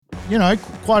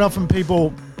quite often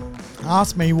people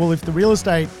ask me, well, if the real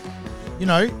estate,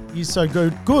 is so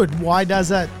good, why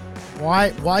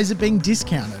is it being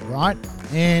discounted, right?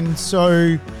 And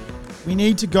so we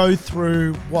need to go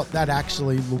through what that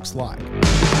actually looks like.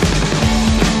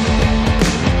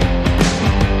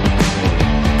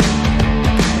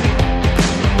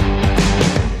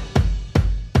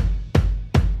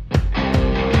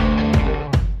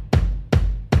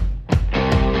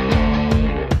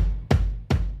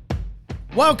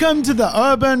 Welcome to the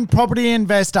Urban Property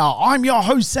Investor. I'm your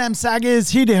host, Sam Saggers,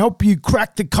 here to help you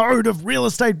crack the code of real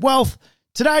estate wealth.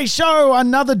 Today's show,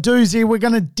 another doozy. We're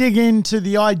going to dig into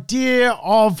the idea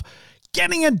of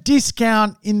getting a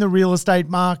discount in the real estate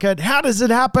market. How does it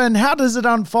happen? How does it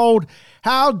unfold?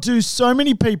 How do so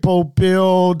many people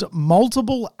build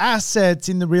multiple assets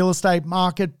in the real estate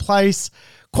marketplace?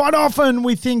 Quite often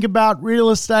we think about real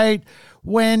estate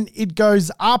when it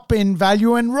goes up in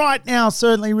value. And right now,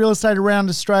 certainly real estate around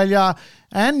Australia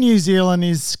and New Zealand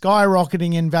is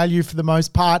skyrocketing in value for the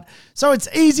most part. So it's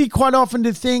easy quite often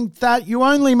to think that you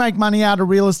only make money out of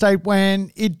real estate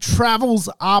when it travels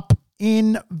up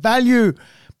in value.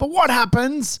 But what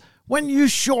happens when you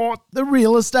short the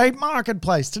real estate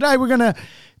marketplace? Today, we're going to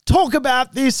talk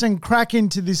about this and crack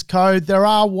into this code. There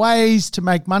are ways to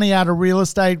make money out of real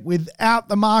estate without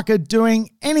the market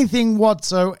doing anything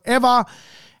whatsoever.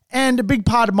 And a big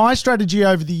part of my strategy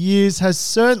over the years has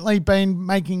certainly been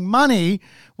making money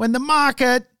when the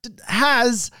market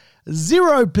has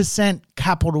 0%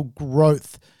 capital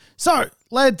growth. So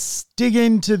let's dig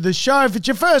into the show. If it's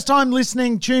your first time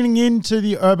listening, tuning in to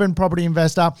the Urban Property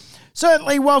Investor,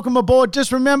 certainly welcome aboard.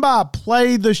 Just remember,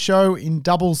 play the show in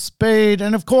double speed.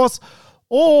 And of course,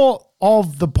 all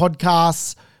of the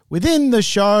podcasts within the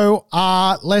show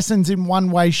are lessons in one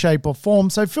way, shape or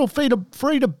form. So feel free to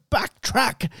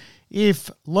backtrack if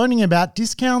learning about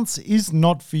discounts is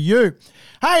not for you.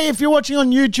 Hey, if you're watching on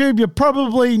YouTube, you're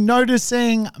probably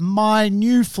noticing my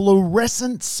new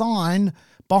fluorescent sign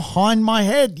behind my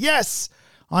head. Yes,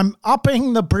 I'm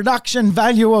upping the production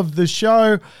value of the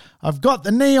show. I've got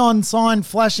the neon sign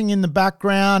flashing in the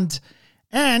background.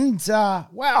 And,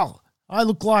 well, I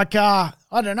look like,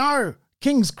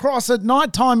 King's Cross at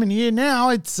nighttime in here now.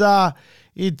 It's quite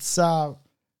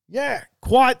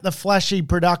the flashy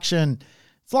production.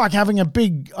 It's like having a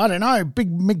big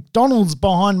McDonald's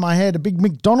behind my head, a big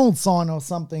McDonald's sign or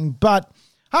something. But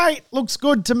hey, looks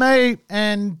good to me,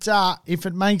 and if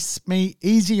it makes me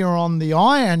easier on the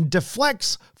eye and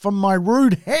deflects from my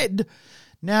rude head,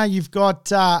 now you've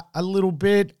got a little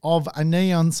bit of a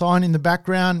neon sign in the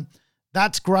background.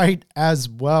 That's great as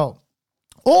well.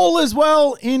 All is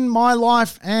well in my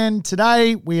life, and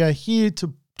today we are here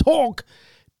to talk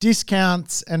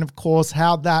discounts and, of course,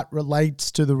 how that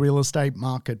relates to the real estate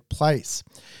marketplace.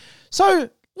 So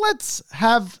let's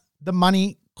have the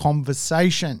money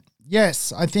conversation.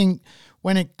 Yes, I think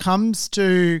when it comes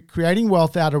to creating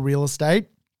wealth out of real estate,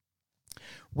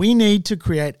 we need to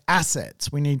create assets.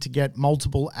 We need to get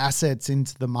multiple assets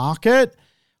into the market,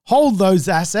 hold those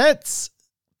assets,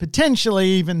 potentially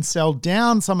even sell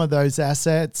down some of those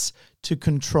assets to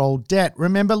control debt.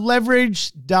 Remember,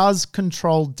 leverage does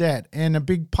control debt, and a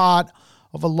big part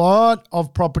of a lot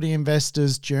of property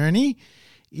investors' journey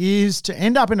is to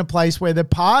end up in a place where they're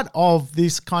part of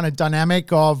this kind of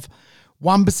dynamic of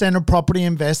 1% of property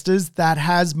investors that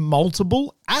has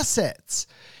multiple assets.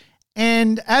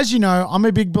 And as you know, I'm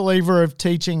a big believer of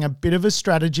teaching a bit of a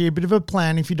strategy, a bit of a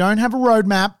plan. If you don't have a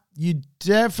roadmap, you're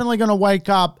definitely going to wake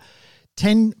up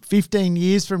 10, 15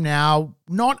 years from now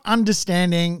not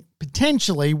understanding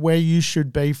potentially where you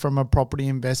should be from a property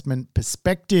investment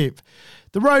perspective.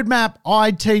 The roadmap I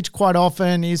teach quite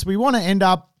often is we want to end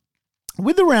up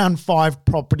with around 5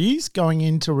 properties going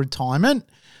into retirement,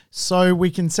 so we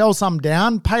can sell some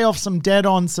down, pay off some debt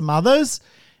on some others,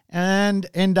 and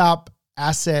end up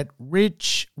asset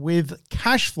rich with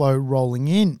cash flow rolling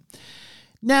in.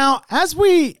 Now, as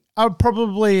we are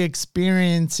probably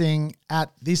experiencing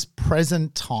at this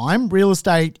present time, real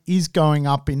estate is going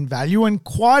up in value, and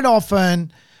quite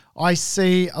often I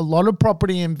see a lot of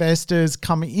property investors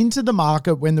come into the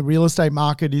market when the real estate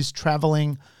market is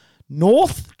traveling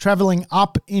north, traveling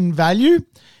up in value.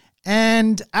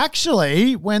 And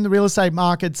actually, when the real estate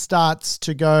market starts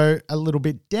to go a little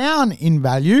bit down in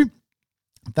value,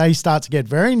 they start to get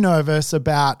very nervous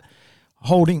about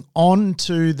holding on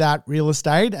to that real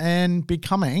estate and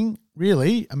becoming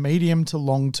really a medium to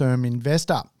long-term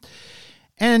investor.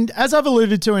 And as I've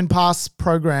alluded to in past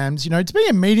programs, to be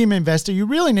a medium investor, you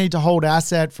really need to hold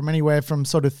asset from anywhere from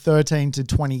sort of 13 to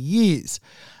 20 years.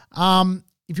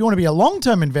 If you want to be a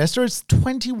long-term investor, it's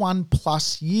 21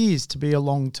 plus years to be a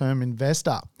long-term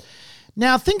investor.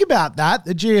 Now, think about that.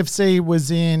 The GFC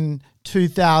was in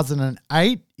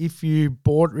 2008. If you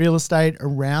bought real estate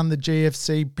around the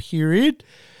GFC period,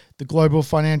 the global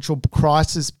financial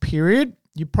crisis period,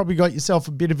 you probably got yourself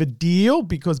a bit of a deal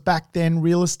because back then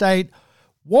real estate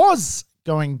was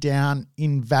going down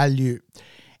in value.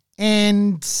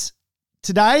 And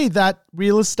today that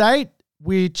real estate,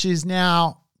 which is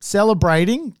now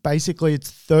celebrating basically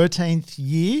its 13th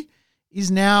year,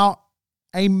 is now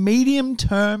a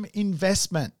medium-term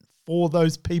investment for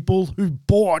those people who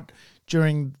bought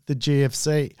during the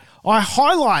GFC. I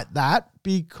highlight that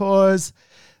because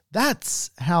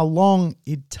that's how long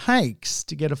it takes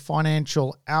to get a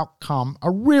financial outcome,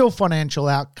 a real financial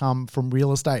outcome from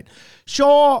real estate.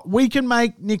 Sure, we can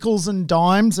make nickels and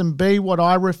dimes and be what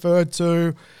I refer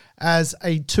to as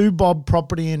a two-bob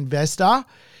property investor,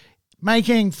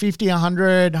 making 50,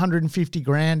 100, 150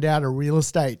 grand out of real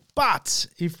estate. But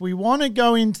if we want to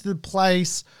go into the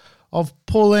place of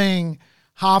pulling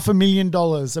 $500,000,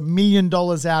 $1 million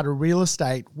out of real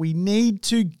estate, we need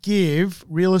to give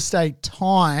real estate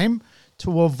time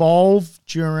to evolve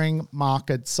during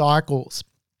market cycles.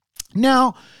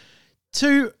 Now,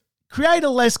 to create a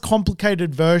less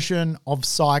complicated version of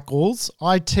cycles,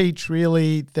 I teach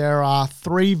really there are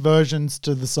three versions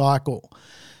to the cycle.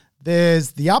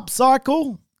 There's the up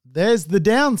cycle, there's the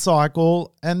down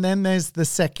cycle, and then there's the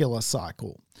secular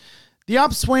cycle. The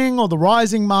upswing or the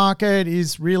rising market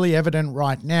is really evident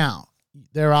right now.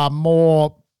 There are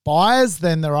more buyers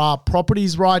than there are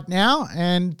properties right now,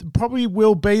 and probably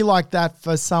will be like that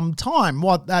for some time.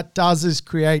 What that does is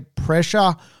create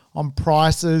pressure on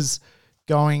prices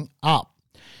going up.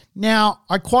 Now,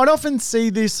 I quite often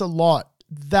see this a lot,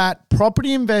 that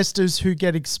property investors who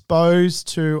get exposed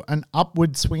to an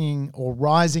upward swinging or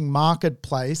rising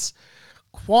marketplace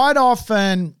quite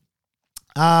often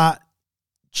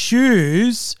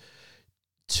choose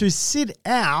to sit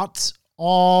out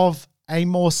of a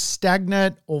more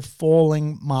stagnant or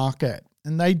falling market.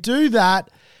 And they do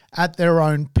that at their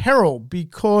own peril,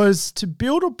 because to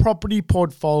build a property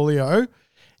portfolio,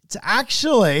 it's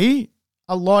actually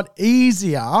a lot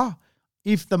easier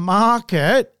if the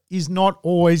market is not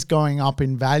always going up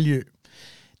in value.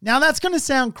 Now, that's going to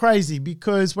sound crazy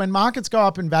because when markets go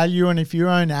up in value and if you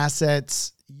own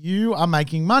assets, you are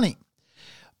making money.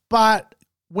 But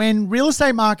when real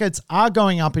estate markets are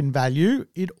going up in value,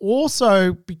 it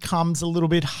also becomes a little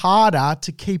bit harder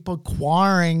to keep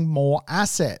acquiring more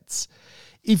assets.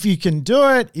 If you can do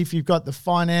it, if you've got the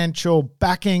financial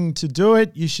backing to do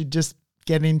it, you should just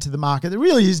get into the market. There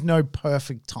really is no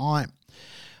perfect time.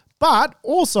 But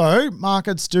also,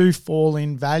 markets do fall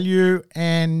in value,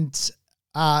 and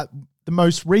the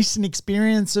most recent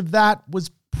experience of that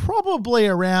was probably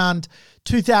around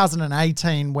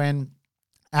 2018 when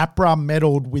APRA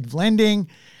meddled with lending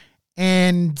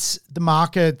and the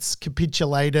markets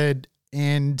capitulated,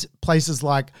 and places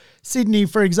like Sydney,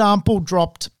 for example,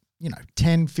 dropped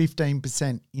 10,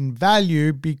 15% in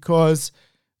value because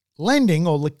lending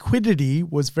or liquidity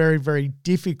was very, very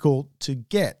difficult to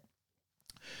get.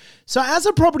 So as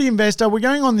a property investor, we're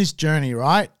going on this journey,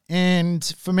 right? And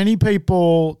for many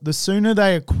people, the sooner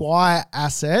they acquire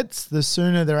assets, the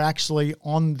sooner they're actually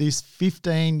on this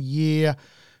 15-year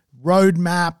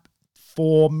roadmap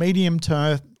for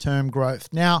medium-term growth.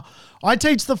 Now, I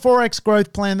teach the 4X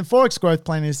growth plan. The 4X growth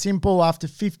plan is simple. After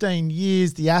 15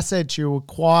 years, the assets you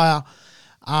acquire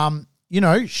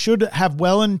should have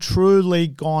well and truly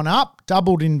gone up,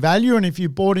 doubled in value. And if you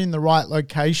bought in the right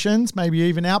locations, maybe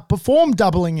even outperformed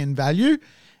doubling in value,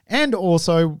 and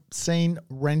also seen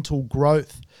rental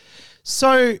growth.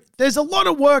 So there's a lot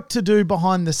of work to do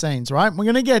behind the scenes, right? We're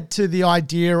going to get to the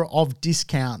idea of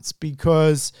discounts,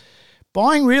 because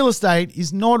buying real estate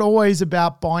is not always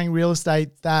about buying real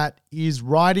estate that is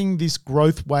riding this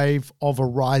growth wave of a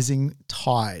rising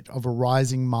tide, of a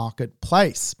rising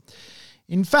marketplace.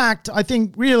 In fact, I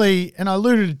think really, and I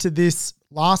alluded to this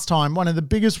last time, one of the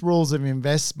biggest rules of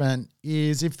investment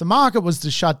is if the market was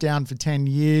to shut down for 10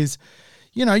 years,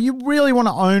 you really want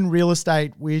to own real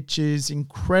estate which is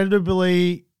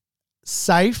incredibly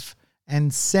safe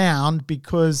and sound,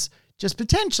 because just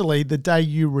potentially the day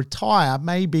you retire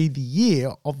may be the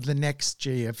year of the next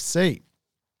GFC.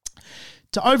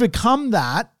 To overcome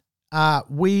that,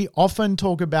 we often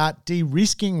talk about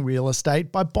de-risking real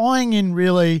estate by buying in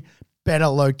really better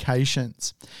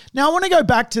locations. Now, I want to go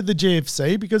back to the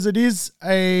GFC because it is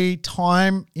a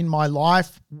time in my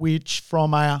life which,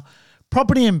 from a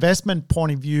property investment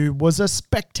point of view, was a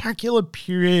spectacular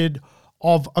period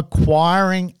of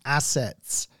acquiring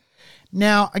assets.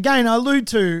 Now, again,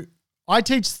 I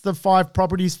teach the 5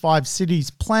 properties, 5 cities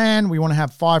plan. We want to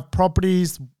have 5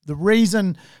 properties. The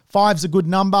reason 5's a good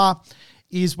number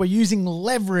is we're using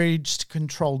leverage to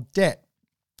control debt.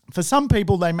 For some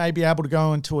people, they may be able to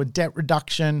go into a debt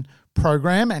reduction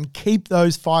program and keep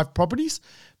those 5 properties.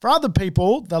 For other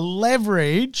people, the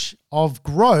leverage of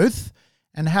growth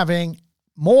and having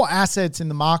more assets in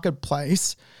the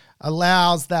marketplace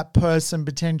allows that person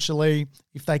potentially,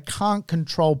 if they can't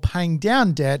control paying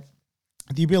down debt,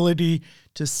 the ability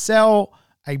to sell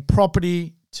a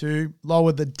property to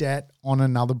lower the debt on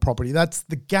another property. That's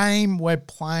the game we're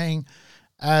playing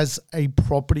as a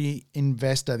property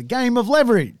investor, the game of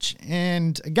leverage.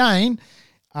 And again,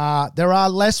 there are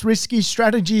less risky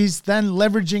strategies than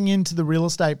leveraging into the real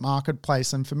estate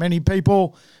marketplace. And for many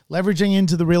people, leveraging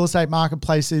into the real estate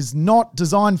marketplace is not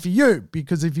designed for you,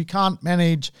 because if you can't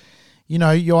manage,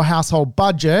 your household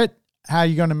budget, how are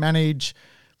you going to manage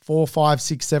 4, 5,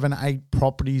 6, 7, 8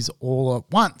 properties all at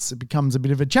once? It becomes a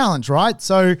bit of a challenge, right?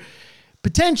 So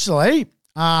potentially,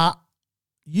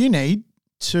 you need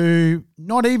to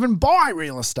not even buy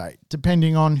real estate,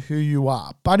 depending on who you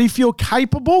are. But if you're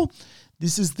capable,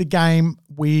 this is the game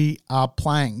we are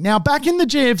playing. Now, back in the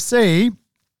GFC,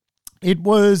 it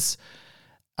was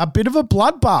a bit of a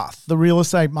bloodbath, the real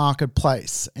estate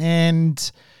marketplace.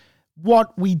 And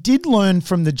what we did learn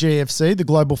from the GFC, the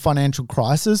global financial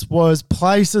crisis, was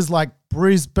places like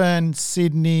Brisbane,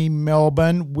 Sydney,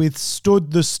 Melbourne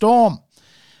withstood the storm.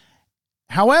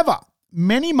 However,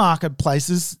 many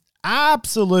marketplaces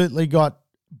absolutely got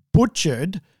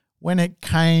butchered when it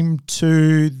came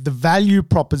to the value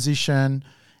proposition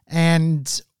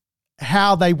and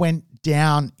how they went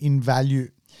down in value.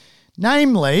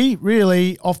 Namely,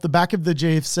 really off the back of the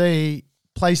GFC,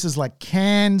 places like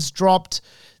Cairns dropped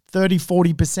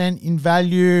 30-40% in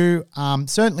value.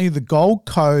 Certainly the Gold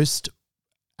Coast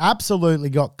absolutely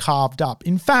got carved up.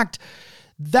 In fact,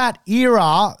 that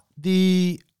era,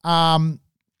 the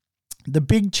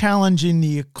big challenge in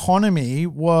the economy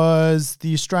was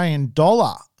the Australian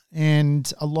dollar,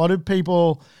 and a lot of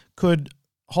people could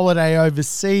holiday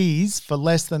overseas for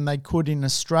less than they could in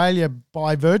Australia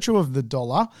by virtue of the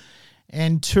dollar,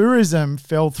 and tourism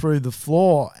fell through the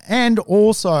floor. And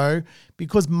also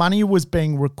because money was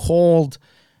being recalled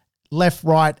left,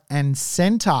 right, and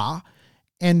centre,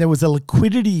 and there was a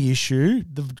liquidity issue.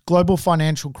 The global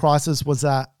financial crisis was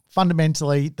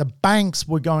fundamentally the banks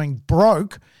were going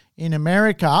broke in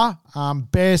America.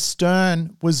 Bear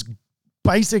Stearns was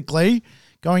basically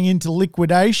going into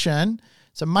liquidation.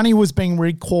 So money was being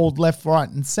recalled left, right,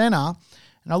 and centre.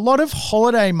 And a lot of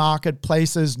holiday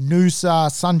marketplaces,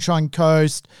 Noosa, Sunshine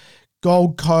Coast,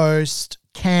 Gold Coast,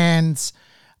 Cairns,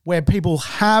 where people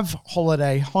have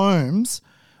holiday homes,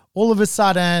 all of a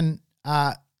sudden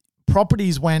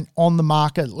properties went on the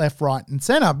market left, right, and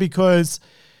centre, because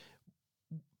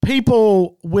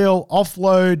people will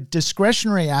offload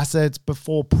discretionary assets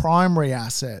before primary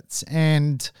assets.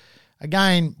 And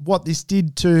again, what this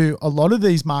did to a lot of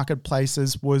these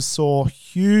marketplaces was saw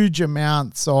huge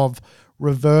amounts of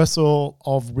reversal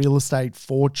of real estate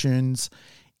fortunes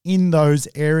in those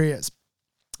areas.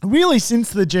 Really,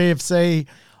 since the GFC,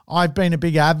 I've been a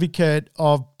big advocate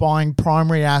of buying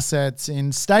primary assets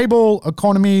in stable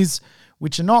economies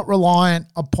which are not reliant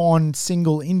upon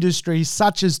single industries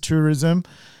such as tourism,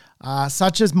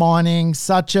 such as mining,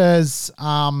 such as,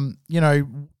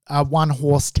 a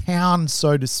one-horse town,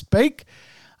 so to speak.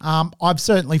 I've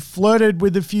certainly flirted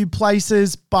with a few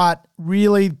places, but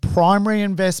really primary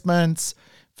investments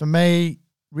for me,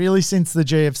 really since the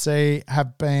GFC,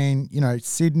 have been,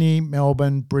 Sydney,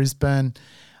 Melbourne, Brisbane,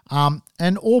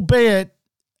 and albeit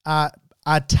a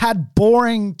tad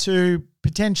boring to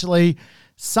potentially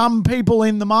some people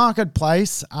in the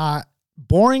marketplace,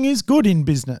 boring is good in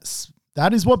business.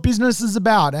 That is what business is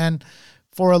about. And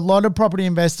for a lot of property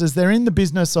investors, they're in the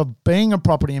business of being a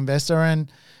property investor.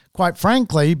 And quite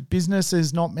frankly, business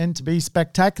is not meant to be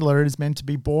spectacular. It is meant to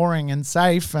be boring and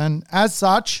safe. And as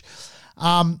such,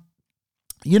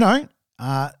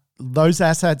 those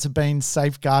assets have been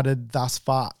safeguarded thus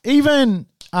far. Even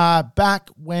back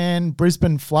when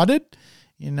Brisbane flooded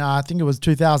in, I think it was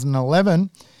 2011,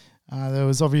 there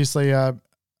was obviously a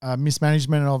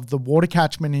mismanagement of the water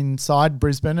catchment inside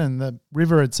Brisbane, and the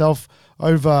river itself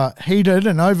overheated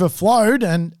and overflowed,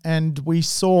 and we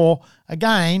saw,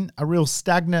 again, a real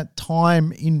stagnant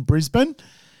time in Brisbane,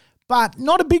 but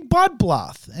not a big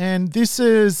bloodbath. And this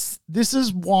is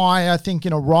why I think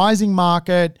in a rising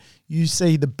market, you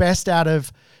see the best out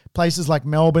of places like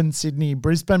Melbourne, Sydney,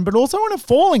 Brisbane, but also in a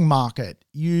falling market,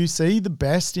 you see the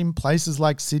best in places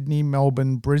like Sydney,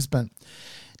 Melbourne, Brisbane.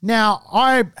 Now,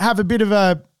 I have a bit of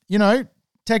a,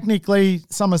 technically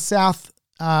some of south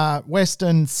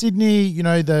western Sydney,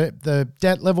 the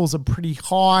debt levels are pretty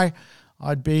high.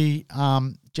 I'd be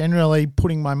generally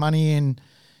putting my money in,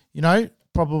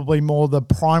 probably more the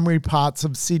primary parts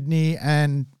of Sydney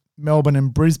and Melbourne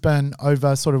and Brisbane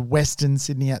over sort of Western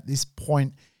Sydney at this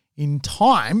point in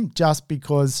time, just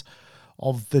because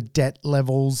of the debt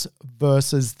levels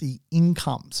versus the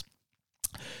incomes.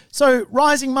 So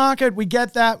rising market, we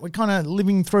get that. We're kind of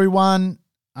living through one.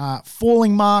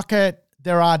 Falling market,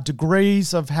 there are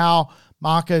degrees of how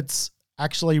markets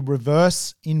actually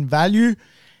reverse in value.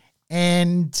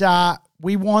 And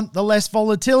we want the less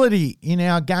volatility in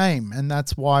our game. And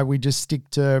that's why we just stick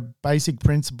to basic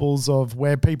principles of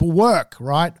where people work,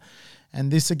 right? And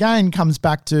this again comes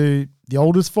back to the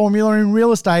oldest formula in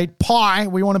real estate, pie.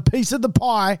 We want a piece of the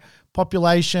pie: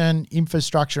 population,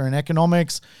 infrastructure, and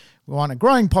economics. We want a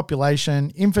growing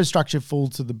population, infrastructure full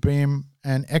to the brim,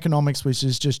 and economics, which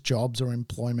is just jobs or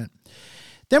employment.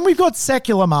 Then we've got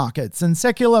secular markets, and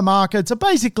secular markets are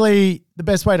basically, the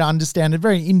best way to understand it,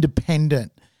 very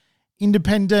independent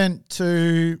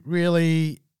to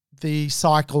really the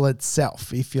cycle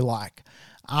itself, if you like.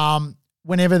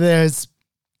 Whenever there's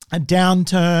a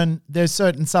downturn, there's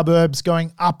certain suburbs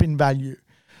going up in value.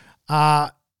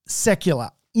 Secular,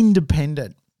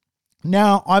 independent.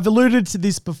 Now, I've alluded to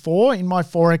this before in my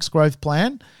Forex growth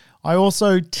plan. I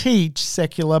also teach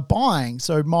secular buying.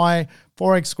 So my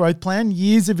Forex growth plan,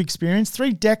 years of experience,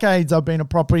 3 decades I've been a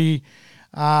property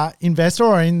investor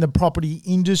or in the property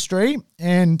industry.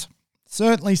 And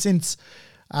certainly since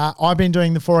I've been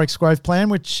doing the Forex growth plan,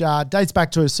 which dates back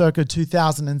to circa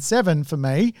 2007 for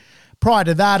me. Prior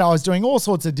to that, I was doing all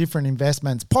sorts of different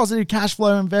investments: positive cash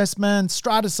flow investments,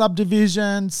 strata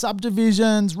subdivisions,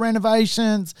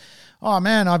 renovations. Oh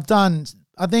man, I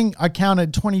think I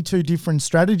counted 22 different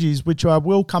strategies, which I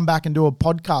will come back and do a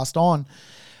podcast on.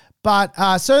 But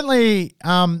certainly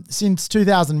since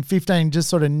 2015, just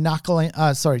sort of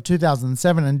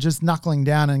 2007, and just knuckling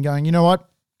down and going, you know what?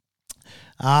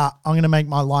 I'm going to make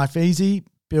my life easy,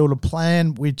 build a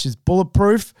plan which is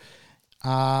bulletproof.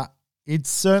 It's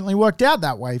certainly worked out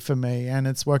that way for me, and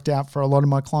it's worked out for a lot of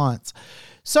my clients.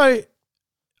 So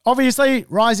obviously,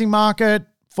 rising market,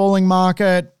 falling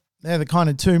market, they're the kind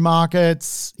of two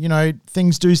markets.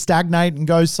 Things do stagnate and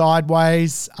go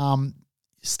sideways.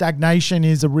 Stagnation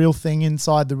is a real thing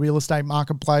inside the real estate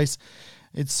marketplace.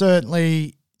 It's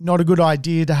certainly not a good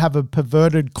idea to have a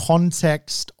perverted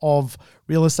context of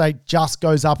real estate just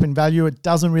goes up in value. It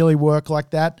doesn't really work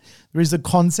like that. There is a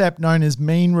concept known as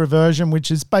mean reversion, which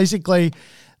is basically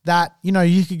that,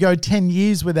 you could go 10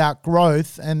 years without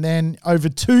growth, and then over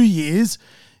 2 years,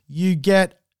 you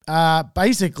get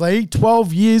basically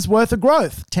 12 years worth of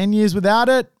growth. 10 years without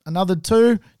it, another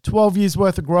 12 years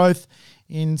worth of growth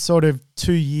in sort of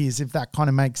 2 years, if that kind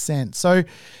of makes sense. So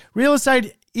real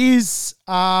estate is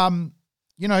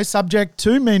subject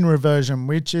to mean reversion,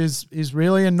 which is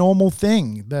really a normal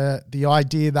thing. The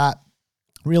idea that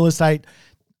real estate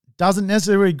doesn't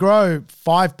necessarily grow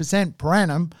 5% per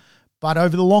annum, but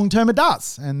over the long term it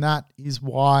does. And that is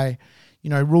why,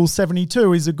 Rule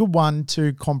 72 is a good one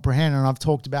to comprehend. And I've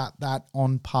talked about that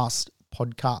on past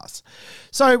podcasts.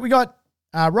 So we got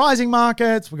rising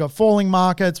markets, we got falling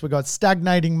markets, we got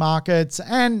stagnating markets,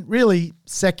 and really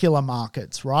secular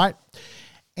markets, right?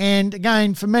 And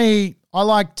again, for me, I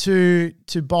like to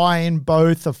buy in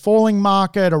both a falling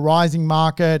market, a rising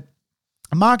market,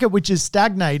 a market which is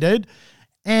stagnated,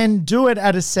 and do it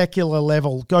at a secular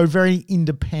level, go very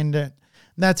independent.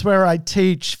 And that's where I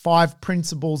teach 5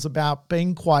 principles about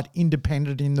being quite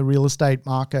independent in the real estate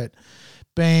market,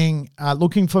 being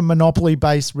looking for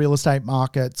monopoly-based real estate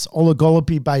markets,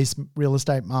 oligopoly-based real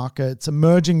estate markets,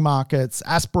 emerging markets,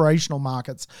 aspirational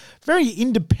markets, very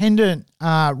independent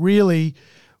really,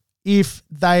 if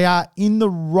they are in the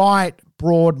right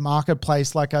broad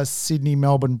marketplace like a Sydney,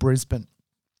 Melbourne, Brisbane.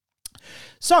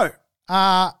 So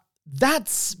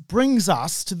that brings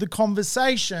us to the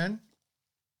conversation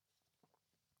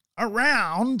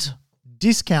around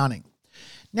discounting.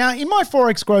 Now, in my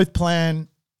Forex growth plan,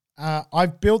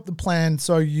 I've built the plan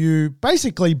so you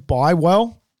basically buy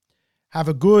well, have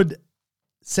a good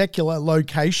secular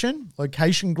location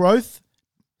growth.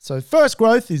 So first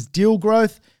growth is deal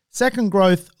growth. Second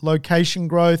growth, location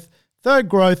growth. Third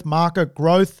growth, market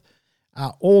growth,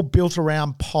 all built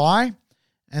around pie.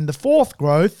 And the fourth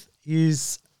growth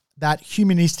is that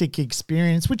humanistic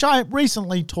experience, which I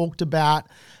recently talked about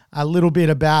a little bit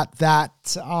about that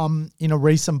in a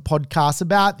recent podcast,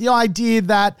 about the idea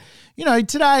that,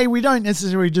 today we don't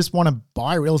necessarily just want to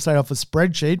buy real estate off a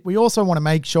spreadsheet. We also want to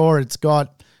make sure it's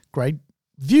got great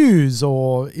views,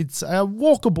 or it's a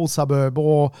walkable suburb,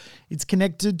 or it's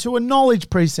connected to a knowledge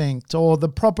precinct, or the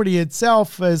property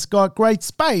itself has got great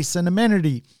space and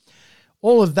amenity.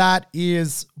 all of that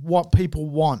is what people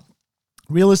want.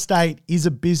 Real estate is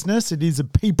a business. It is a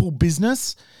people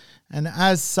business. And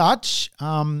as such,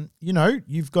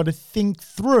 you've got to think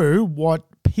through what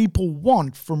people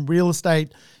want from real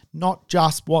estate, not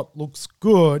just what looks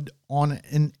good on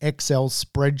an Excel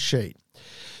spreadsheet.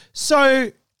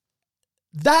 So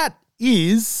that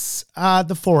is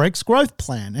the Forex growth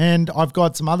plan. And I've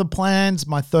got some other plans,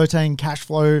 my 13 cash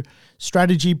flow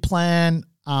strategy plan,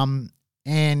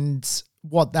 and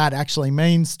what that actually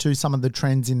means to some of the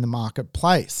trends in the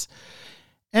marketplace.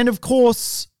 And of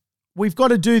course, we've got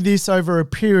to do this over a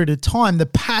period of time, the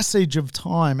passage of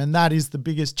time. And that is the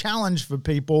biggest challenge for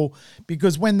people,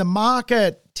 because when the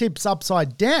market tips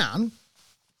upside down,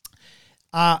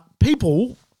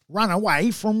 people run away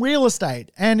from real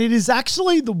estate. And it is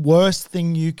actually the worst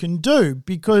thing you can do,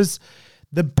 because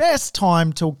the best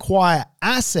time to acquire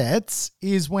assets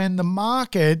is when the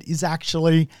market is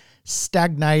actually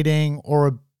stagnating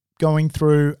or going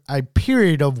through a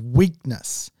period of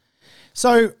weakness.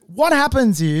 So what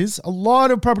happens is a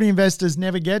lot of property investors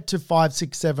never get to 5,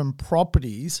 6, 7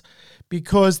 properties,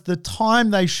 because the time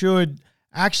they should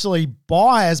actually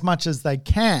buy as much as they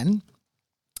can,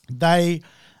 they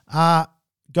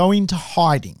go into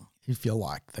hiding, if you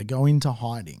like. They go into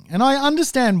hiding. And I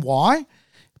understand why.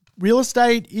 Real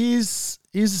estate is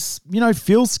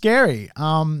feels scary.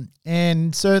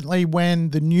 And certainly when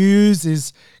the news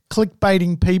is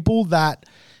clickbaiting people that,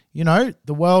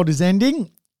 the world is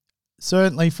ending,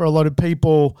 certainly for a lot of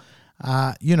people,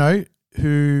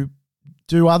 who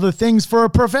do other things for a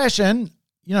profession,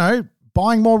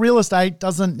 buying more real estate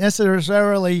doesn't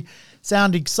necessarily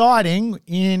sound exciting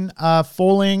in a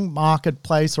falling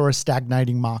marketplace or a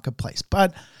stagnating marketplace.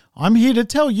 But I'm here to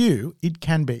tell you it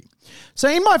can be. So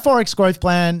in my Forex growth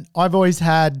plan, I've always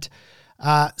had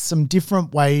some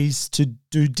different ways to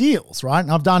do deals, right?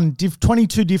 And I've done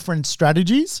 22 different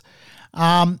strategies.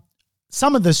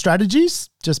 Some of the strategies,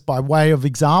 just by way of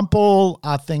example,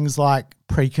 are things like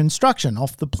pre-construction,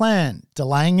 off the plan,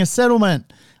 delaying a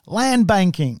settlement, land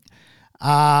banking,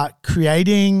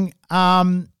 creating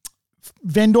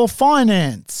vendor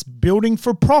finance, building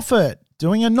for profit,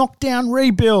 doing a knockdown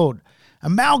rebuild,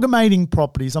 amalgamating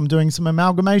properties. I'm doing some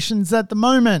amalgamations at the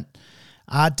moment.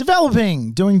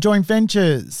 Developing, doing joint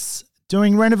ventures,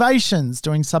 doing renovations,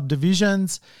 doing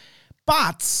subdivisions.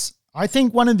 But I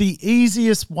think one of the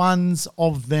easiest ones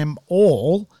of them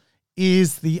all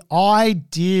is the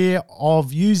idea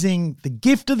of using the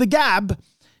gift of the gab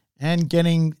and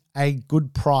getting a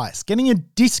good price, getting a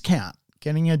discount.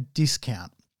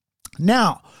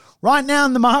 Now, right now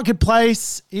in the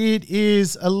marketplace, it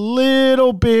is a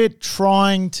little bit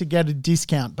trying to get a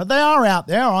discount, but they are out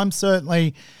there. I'm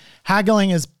certainly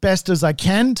haggling as best as I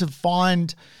can to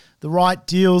find the right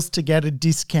deals to get a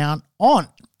discount on.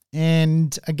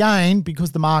 And again,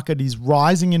 because the market is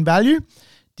rising in value,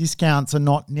 discounts are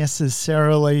not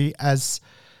necessarily as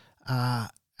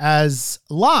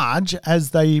large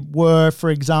as they were, for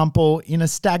example, in a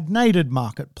stagnated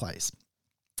marketplace.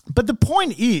 But the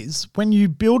point is, when you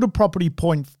build a property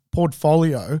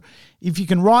portfolio, if you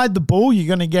can ride the bull, you're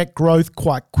going to get growth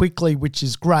quite quickly, which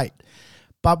is great.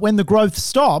 But when the growth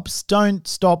stops, don't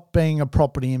stop being a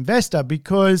property investor,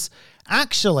 because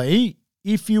actually,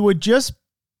 if you were just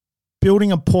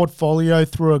building a portfolio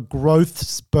through a growth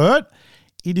spurt,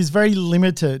 it is very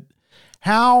limited.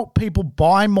 How people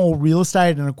buy more real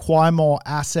estate and acquire more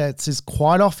assets is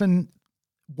quite often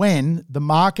when the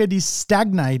market is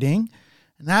stagnating.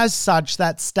 And as such,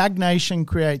 that stagnation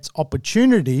creates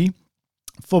opportunity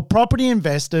for property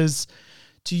investors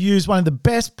to use one of the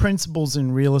best principles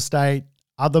in real estate,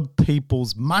 other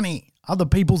people's money.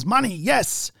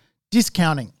 Yes,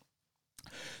 discounting.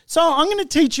 So I'm going to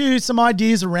teach you some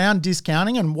ideas around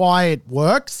discounting and why it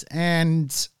works,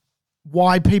 and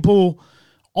why people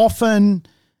often,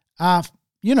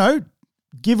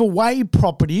 give away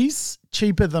properties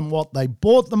cheaper than what they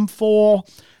bought them for,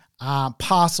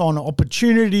 pass on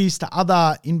opportunities to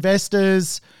other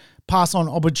investors, pass on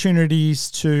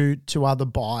opportunities to other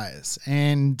buyers.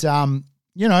 And,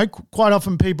 quite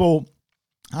often people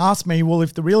ask me, well,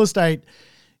 if the real estate,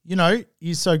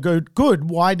 is so good,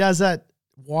 why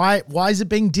is it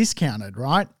being discounted,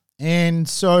 right? And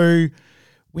so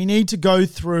we need to go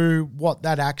through what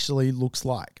that actually looks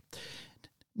like.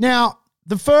 Now,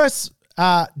 the first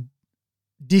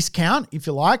discount, if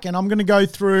you like, and I'm going to go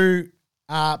through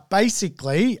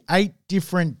basically 8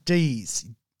 different Ds.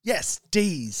 Yes,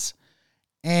 Ds.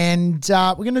 And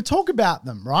we're going to talk about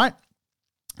them, right?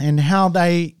 And how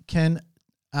they can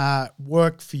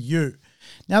work for you.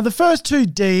 Now, the first 2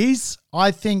 Ds,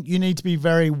 I think you need to be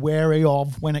very wary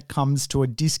of when it comes to a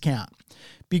discount,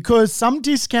 because some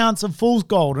discounts are fool's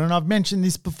gold. And I've mentioned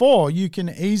this before. You can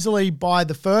easily buy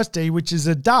the first D, which is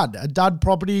a dud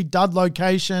property, dud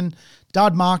location,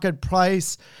 dud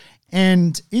marketplace,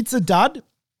 and it's a dud.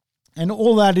 And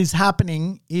all that is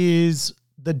happening is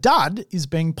the dud is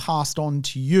being passed on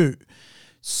to you.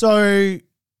 So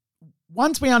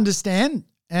once we understand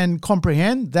and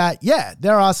comprehend that, yeah,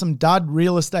 there are some dud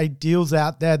real estate deals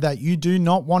out there that you do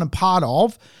not want a part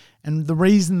of, and the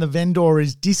reason the vendor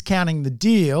is discounting the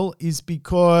deal is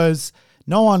because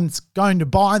no one's going to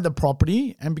buy the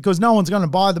property, and because no one's going to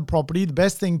buy the property, the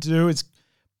best thing to do is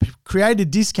create a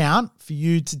discount for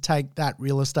you to take that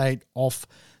real estate off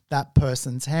that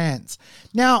person's hands.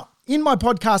 Now, in my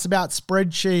podcast about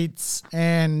spreadsheets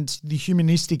and the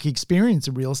humanistic experience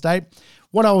of real estate,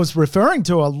 what I was referring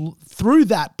to through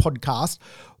that podcast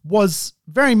was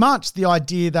very much the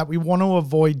idea that we want to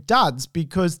avoid duds,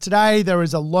 because today there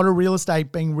is a lot of real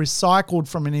estate being recycled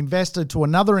from an investor to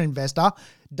another investor,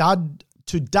 dud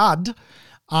to dud,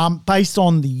 based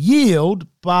on the yield,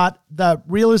 but the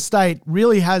real estate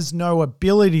really has no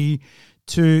ability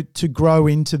to grow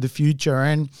into the future.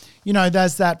 And, you know,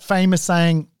 there's that famous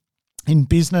saying in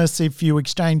business, if you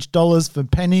exchange dollars for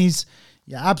pennies,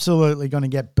 you're absolutely going to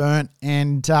get burnt.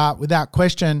 And without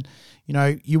question, you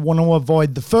know, you want to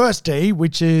avoid the first D,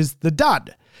 which is the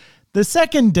dud. The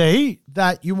second D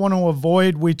that you want to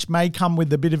avoid, which may come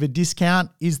with a bit of a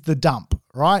discount, is the dump,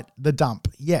 right? The dump,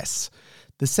 yes.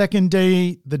 The second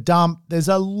D, the dump. There's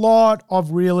a lot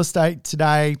of real estate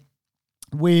today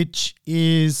which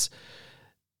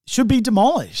should be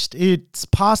demolished. It's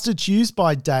past its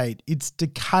use-by date. It's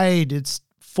decayed. It's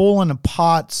fallen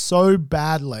apart so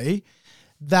badly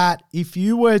that if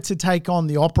you were to take on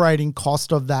the operating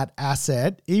cost of that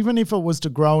asset, even if it was to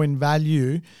grow in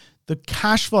value, the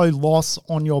cash flow loss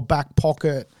on your back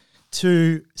pocket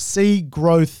to see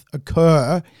growth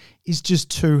occur is just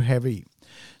too heavy.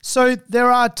 So there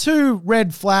are two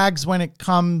red flags when it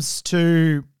comes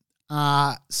to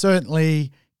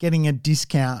certainly getting a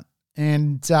discount.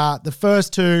 And the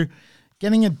first two,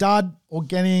 getting a dud or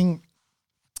getting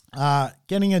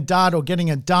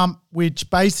a dump, which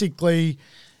basically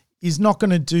is not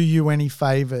going to do you any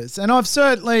favors. And I've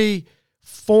certainly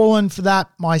fallen for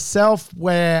that myself,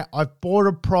 where I've bought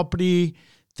a property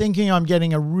thinking I'm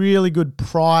getting a really good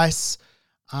price,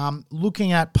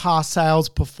 looking at past sales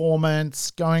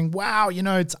performance, going, wow, you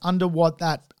know, it's under what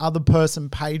that other person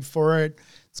paid for it.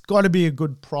 It's got to be a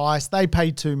good price. They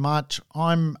pay too much.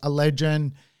 I'm a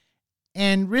legend.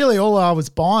 And really all I was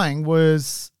buying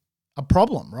was a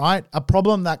problem, right? A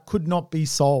problem that could not be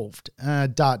solved. A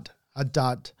dud.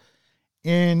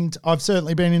 And I've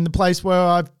certainly been in the place where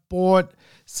I've bought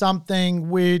something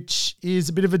which is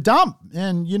a bit of a dump,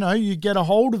 and, you know, you get a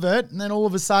hold of it and then all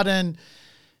of a sudden,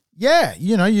 yeah,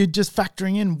 you know, you're just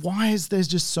factoring in, why is there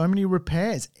just so many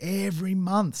repairs? Every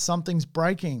month something's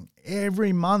breaking.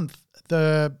 Every month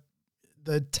the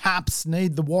taps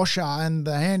need the washer and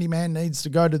the handyman needs to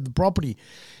go to the property.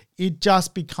 It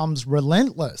just becomes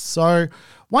relentless. So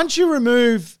once you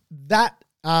remove that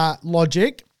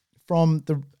logic from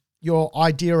your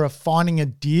idea of finding a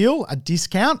deal, a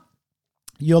discount,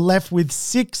 you're left with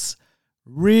 6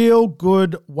 real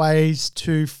good ways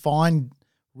to find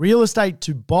real estate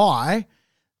to buy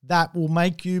that will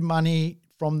make you money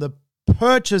from the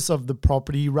purchase of the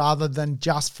property rather than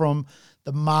just from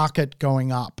the market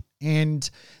going up. And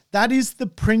that is the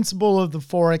principle of the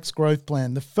 4X growth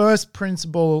plan. The first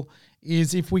principle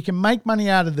is, if we can make money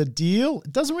out of the deal,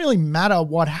 it doesn't really matter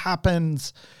what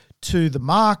happens to the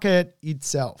market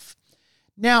itself.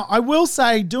 Now, I will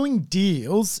say doing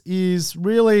deals is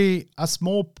really a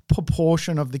small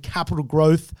proportion of the capital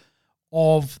growth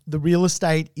of the real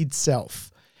estate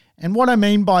itself. And what I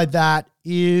mean by that,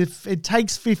 if it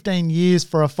takes 15 years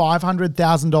for a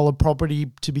 $500,000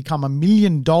 property to become $1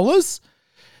 million,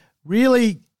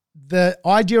 really the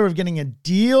idea of getting a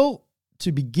deal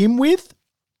to begin with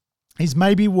is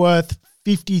maybe worth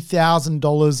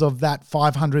 $50,000 of that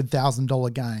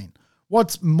 $500,000 gain.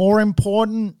 What's more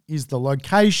important is the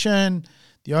location,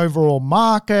 the overall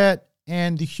market,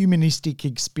 and the humanistic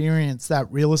experience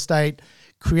that real estate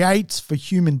creates for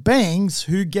human beings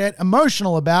who get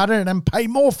emotional about it and pay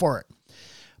more for it.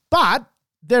 But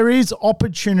there is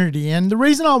opportunity. And the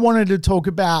reason I wanted to talk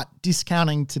about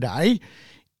discounting today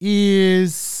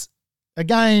is,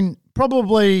 again,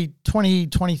 probably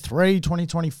 2023,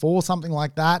 2024, something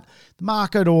like that. The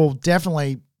market will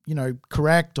definitely, you know,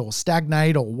 correct or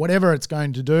stagnate or whatever it's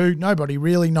going to do. Nobody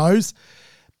really knows.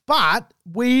 But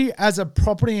we, as a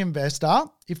property investor,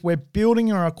 if we're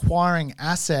building or acquiring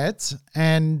assets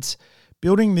and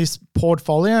building this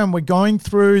portfolio and we're going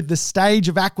through the stage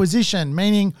of acquisition,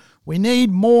 meaning we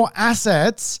need more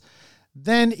assets,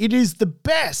 then it is the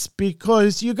best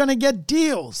because you're going to get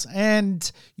deals,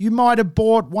 and you might have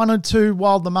bought one or two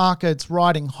while the market's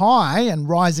riding high and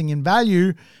rising in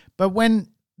value. But when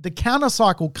the counter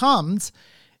cycle comes,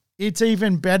 it's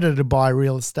even better to buy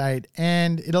real estate,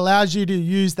 and it allows you to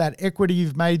use that equity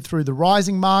you've made through the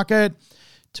rising market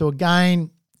to again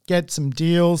get some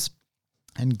deals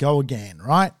and go again,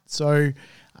 right? So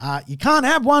you can't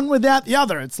have one without the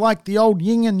other. It's like the old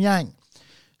yin and yang.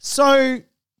 So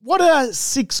what are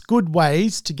 6 good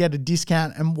ways to get a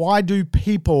discount, and why do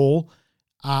people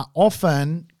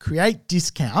often create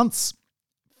discounts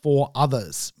for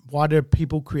others? Why do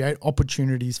people create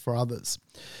opportunities for others?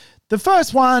 The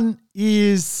first one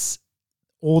is,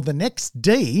 or the next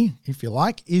D, if you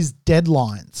like, is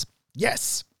deadlines.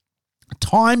 Yes,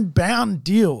 time-bound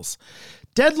deals.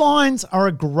 Deadlines are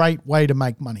a great way to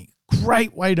make money.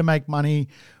 Great way to make money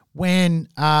when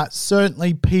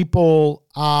certainly people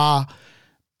are,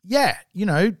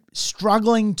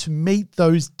 struggling to meet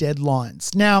those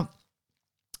deadlines. Now,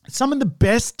 some of the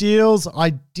best deals I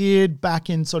did back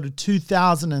in sort of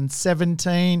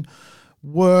 2017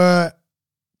 were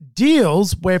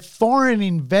deals where foreign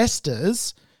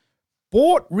investors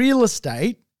bought real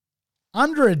estate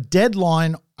under a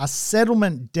deadline, a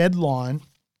settlement deadline,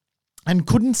 and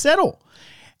couldn't settle.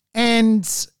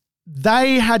 And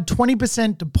they had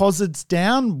 20% deposits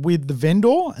down with the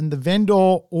vendor, and the vendor,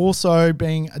 also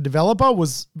being a developer,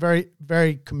 was very,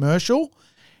 very commercial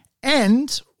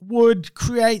and would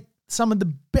create some of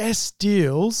the best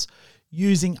deals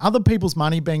using other people's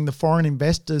money, being the foreign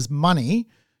investors' money,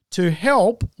 to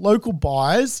help local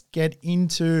buyers get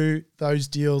into those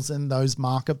deals and those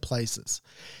marketplaces.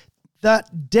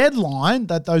 That deadline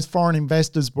that those foreign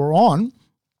investors were on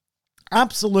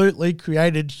absolutely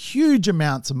created huge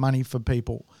amounts of money for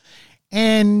people.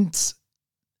 And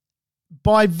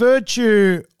by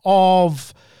virtue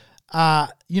of,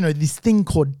 this thing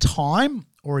called time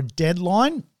or a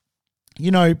deadline,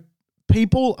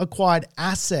 people acquired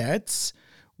assets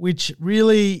which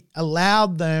really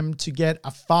allowed them to get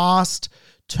a fast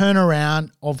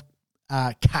turnaround of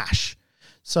cash.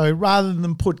 So rather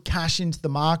than put cash into the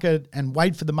market and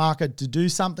wait for the market to do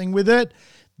something with it,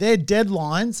 their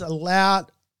deadlines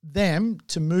allowed them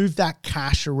to move that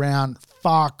cash around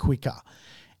far quicker.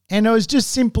 And it was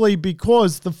just simply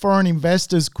because the foreign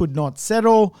investors could not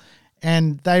settle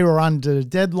and they were under a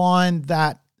deadline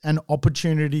that an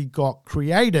opportunity got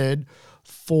created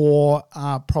for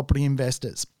property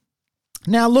investors.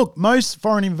 Now, look, most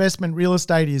foreign investment real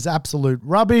estate is absolute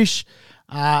rubbish.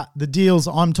 The deals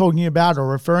I'm talking about or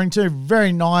referring to,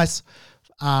 very nice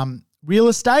real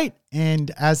estate,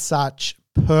 and as such,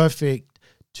 perfect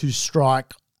to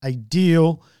strike a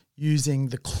deal using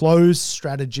the close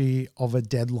strategy of a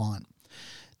deadline.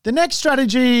 The next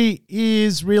strategy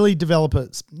is really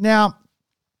developers. Now,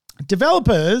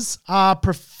 developers are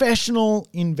professional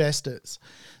investors.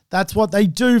 That's what they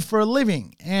do for a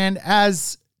living. And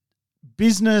as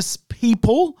business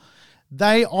people,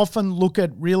 they often look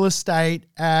at real estate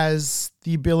as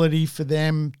the ability for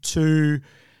them to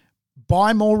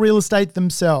buy more real estate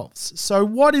themselves. So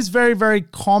what is very, very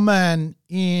common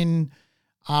in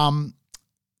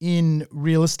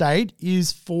real estate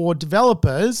is for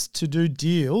developers to do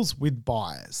deals with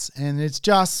buyers. And it's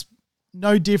just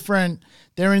no different.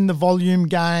 They're in the volume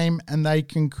game and they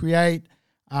can create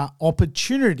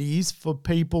opportunities for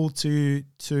people to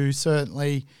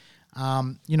certainly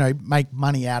make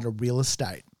money out of real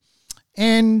estate.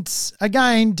 And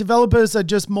again, developers are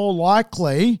just more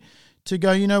likely to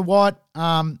go, you know what,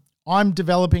 I'm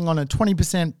developing on a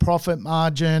 20% profit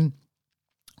margin.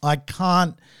 I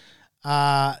can't,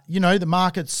 the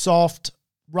market's soft,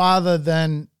 rather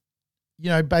than,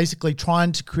 basically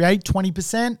trying to create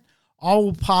 20%, I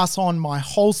will pass on my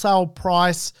wholesale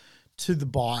price to the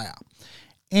buyer.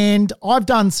 And I've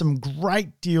done some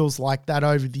great deals like that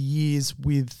over the years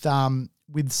with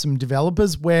some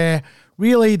developers where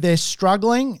really they're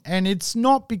struggling, and it's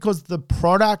not because the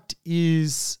product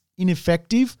is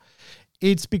ineffective.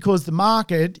 It's because the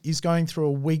market is going through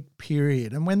a weak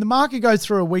period. And when the market goes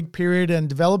through a weak period and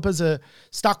developers are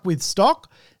stuck with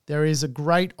stock, there is a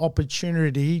great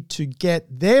opportunity to get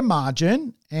their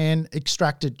margin and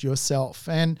extract it yourself.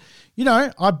 And,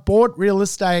 I bought real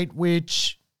estate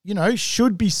which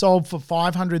should be sold for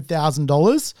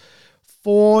 $500,000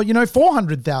 for,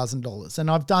 $400,000.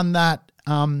 And I've done that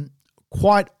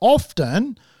quite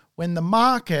often when the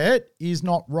market is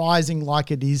not rising like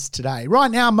it is today.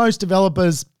 Right now, most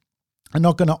developers are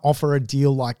not going to offer a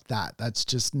deal like that. That's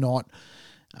just not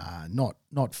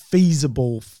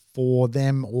feasible for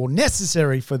them or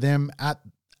necessary for them at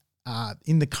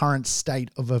in the current state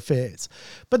of affairs.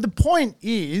 But the point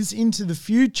is, into the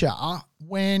future,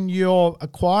 when you're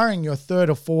acquiring your third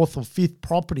or fourth or fifth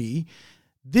property,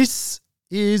 this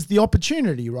is the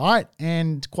opportunity, right?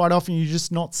 And quite often you're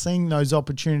just not seeing those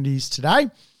opportunities today.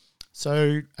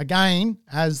 So again,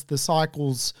 as the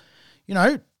cycles,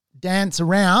 dance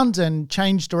around and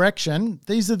change direction,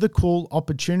 these are the cool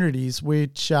opportunities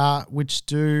which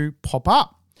do pop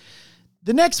up.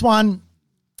 The next one,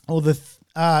 or the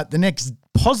next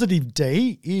positive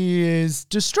D, is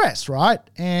distress, right?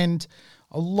 And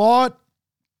a lot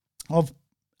of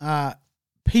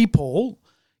people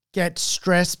get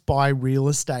stressed by real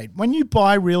estate. When you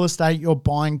buy real estate, you're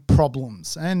buying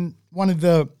problems. And one of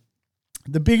the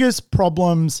biggest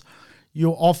problems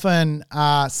you often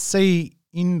see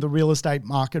in the real estate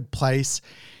marketplace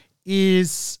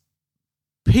is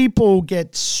people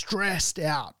get stressed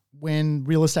out when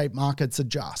real estate markets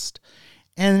adjust.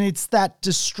 And it's that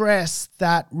distress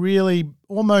that really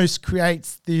almost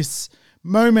creates this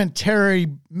momentary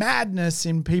madness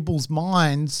in people's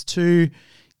minds to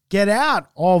get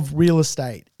out of real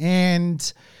estate.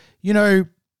 And,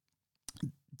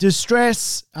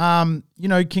 distress,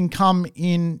 can come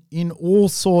in all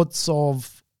sorts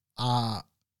of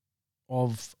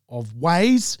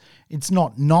ways. It's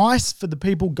not nice for the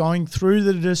people going through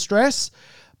the distress,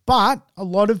 but a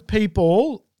lot of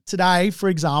people today, for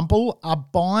example, are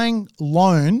buying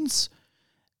loans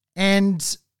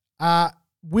and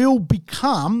will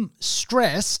become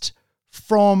stressed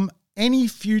from any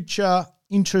future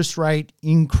interest rate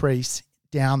increase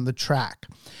down the track.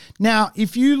 Now,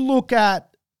 if you look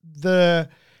at the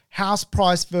house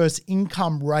price versus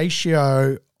income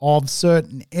ratio of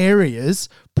certain areas,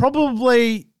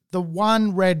 probably the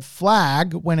one red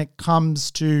flag when it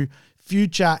comes to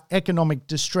future economic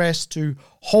distress to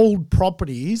hold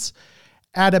properties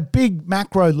at a big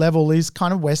macro level is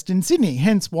kind of Western Sydney.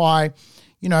 Hence why,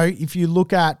 if you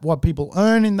look at what people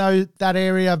earn in that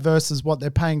area versus what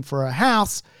they're paying for a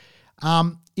house,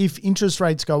 if interest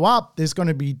rates go up, there's going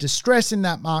to be distress in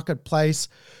that marketplace.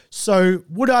 So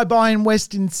would I buy in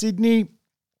Western Sydney?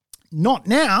 Not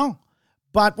now.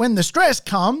 But when the stress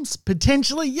comes,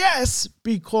 potentially yes,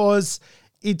 because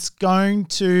it's going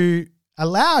to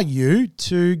allow you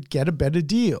to get a better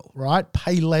deal, right?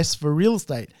 Pay less for real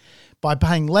estate. By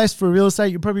paying less for real estate,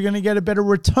 you're probably going to get a better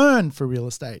return for real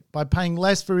estate. By paying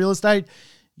less for real estate,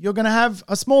 you're going to have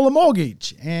a smaller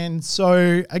mortgage. And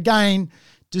so again,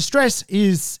 distress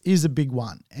is a big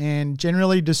one. And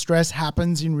generally distress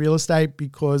happens in real estate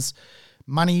because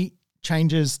money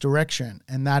changes direction,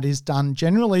 and that is done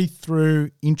generally through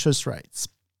interest rates.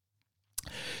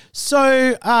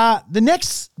 So the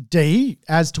next D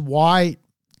as to why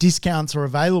discounts are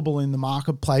available in the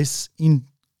marketplace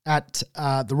at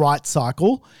the right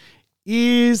cycle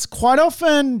is quite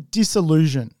often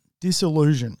disillusion.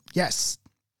 Yes.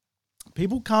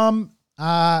 People come,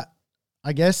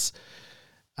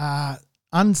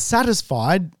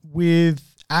 unsatisfied with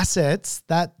assets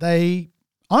that they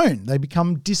own. They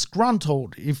become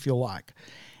disgruntled, if you like.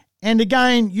 And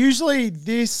again, usually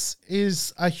this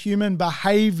is a human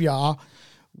behavior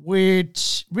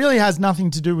which really has nothing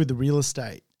to do with the real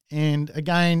estate. And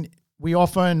again, we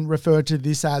often refer to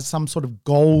this as some sort of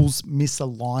goals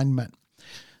misalignment.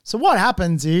 So what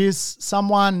happens is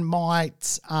someone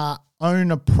might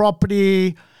own a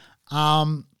property,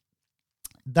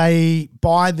 they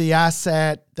buy the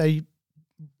asset,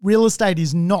 real estate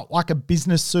is not like a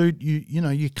business suit.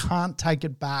 You can't take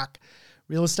it back.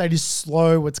 Real estate is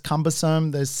slow. It's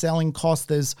cumbersome. There's selling costs.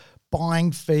 There's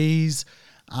buying fees.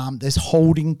 There's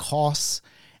holding costs.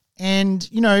 And,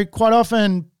 quite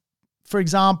often, for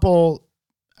example,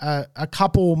 a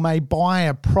couple may buy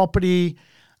a property,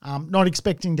 not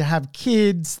expecting to have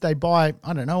kids. They buy,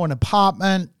 an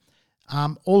apartment.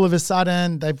 All of a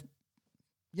sudden, they've,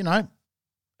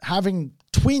 having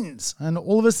twins. And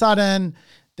all of a sudden,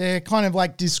 they're kind of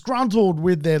like disgruntled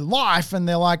with their life, and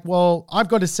they're like, well, I've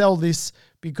got to sell this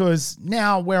because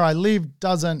now where I live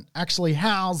doesn't actually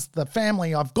house the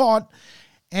family I've got.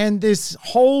 And this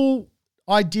whole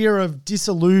idea of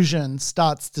disillusion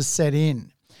starts to set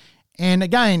in. And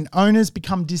again, owners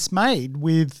become dismayed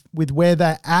with where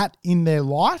they're at in their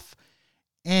life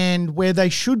and where they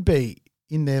should be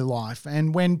in their life.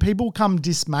 And when people come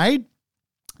dismayed,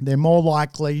 they're more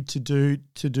likely to do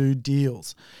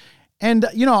deals. And,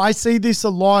 I see this a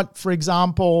lot. For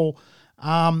example,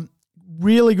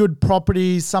 really good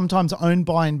properties, sometimes owned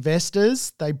by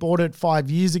investors. They bought it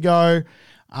 5 years ago.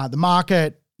 The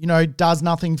market, does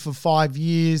nothing for 5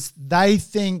 years. They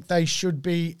think they should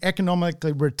be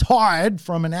economically retired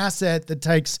from an asset that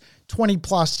takes 20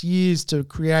 plus years to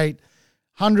create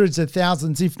hundreds of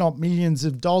thousands, if not millions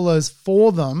of dollars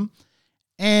for them.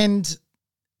 And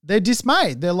they're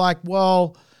dismayed. They're like,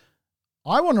 well,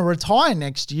 I want to retire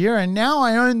next year, and now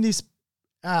I own this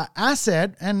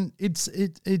asset, and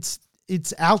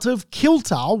it's out of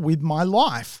kilter with my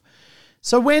life.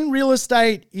 So when real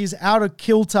estate is out of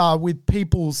kilter with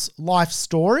people's life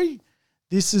story,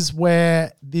 this is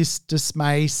where this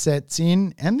dismay sets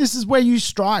in, and this is where you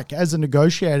strike as a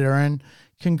negotiator and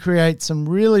can create some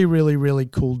really, really, really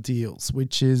cool deals,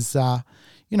 which is,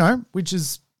 which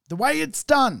is the way it's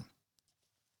done.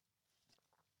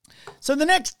 So the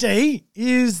next D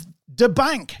is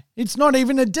debank. It's not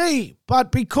even a D,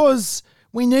 but because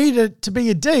we need it to be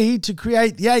a D to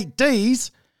create the 8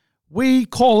 Ds, we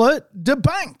call it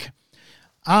debank.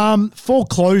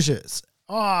 Foreclosures.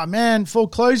 Oh man,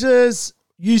 foreclosures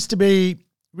used to be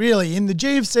really, in the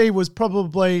GFC was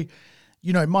probably,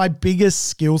 my biggest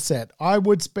skill set. I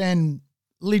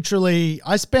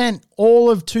spent all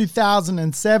of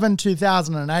 2007,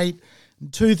 2008,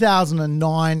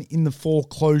 2009 in the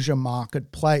foreclosure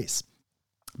marketplace.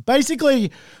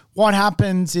 Basically, what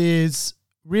happens is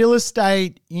real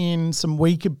estate in some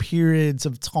weaker periods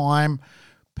of time,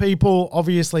 people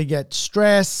obviously get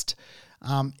stressed.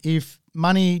 If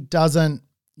money doesn't,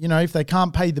 if they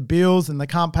can't pay the bills and they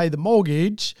can't pay the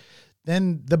mortgage,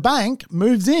 then the bank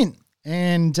moves in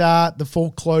and the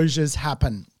foreclosures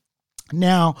happen.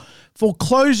 Now,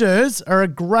 foreclosures are a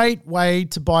great way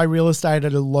to buy real estate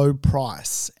at a low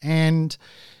price. And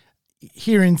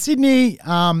here in Sydney,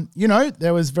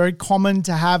 there was very common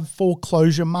to have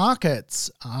foreclosure markets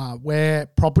where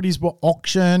properties were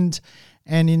auctioned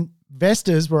and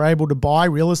investors were able to buy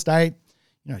real estate,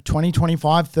 20,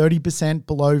 25, 30%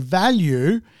 below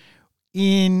value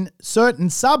in certain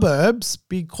suburbs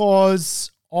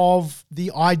because of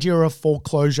the idea of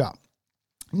foreclosure.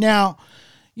 Now,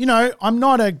 I'm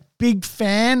not a big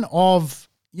fan of,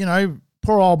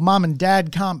 poor old mum and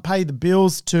dad can't pay the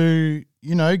bills to,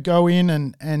 go in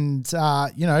and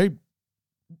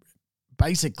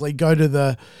basically go to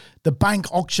the bank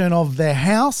auction of their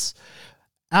house.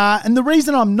 And the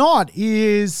reason I'm not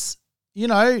is,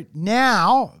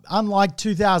 now, unlike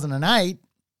 2008,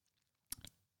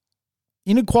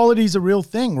 inequality is a real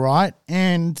thing, right?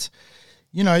 And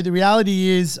the reality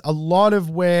is a lot of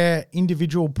where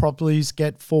individual properties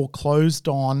get foreclosed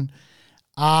on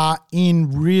are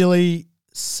in really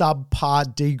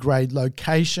subpar D-grade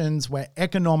locations where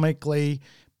economically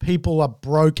people are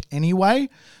broke anyway.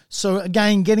 So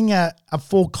again, getting a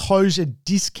foreclosure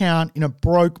discount in a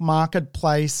broke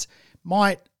marketplace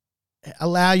might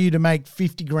allow you to make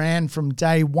 50 grand from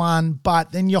day one,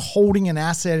 but then you're holding an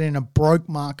asset in a broke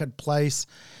marketplace.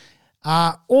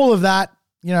 All of that,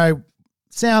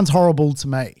 sounds horrible to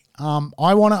me.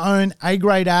 I want to own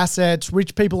A-grade assets.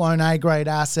 Rich people own A-grade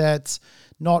assets,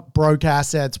 not broke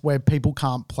assets where people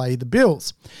can't pay the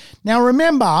bills. Now,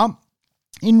 remember,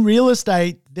 in real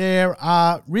estate, there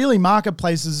are really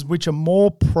marketplaces which are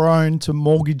more prone to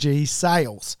mortgagee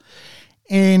sales.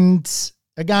 And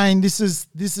again, this is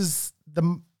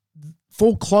the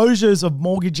foreclosures of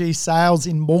mortgagee sales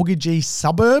in mortgagee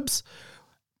suburbs.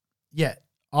 Yeah,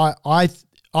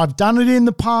 I've done it in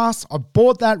the past. I've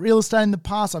bought that real estate in the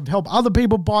past. I've helped other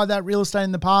people buy that real estate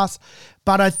in the past.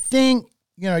 But I think,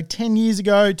 10 years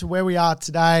ago to where we are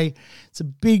today, it's a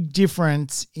big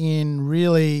difference in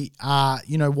really,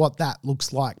 what that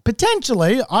looks like.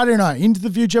 Potentially, I don't know, into the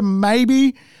future,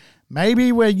 maybe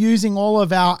we're using all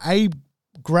of our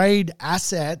A-grade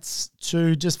assets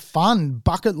to just fund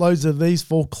bucket loads of these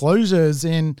foreclosures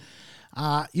in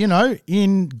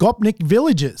Gopnik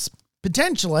villages.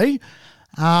 Potentially.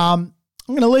 I'm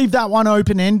going to leave that one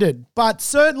open-ended. But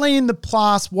certainly in the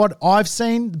past, what I've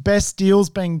seen, the best deals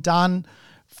being done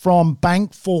from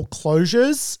bank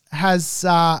foreclosures has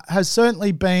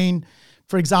certainly been,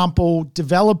 for example,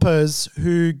 developers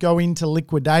who go into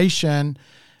liquidation.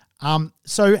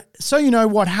 So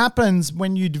what happens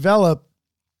when you develop,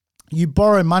 you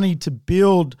borrow money to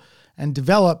build and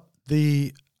develop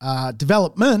the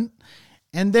development,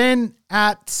 and then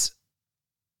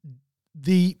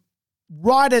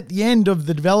right at the end of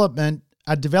the development,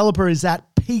 a developer is at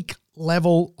peak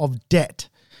level of debt.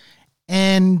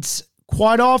 And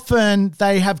quite often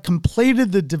they have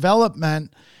completed the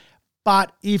development,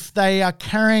 but if they are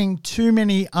carrying too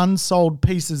many unsold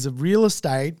pieces of real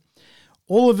estate,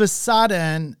 all of a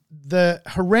sudden the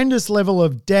horrendous level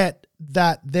of debt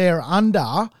that they're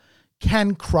under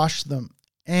can crush them.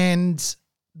 And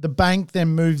the bank then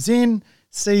moves in,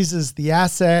 seizes the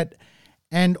asset,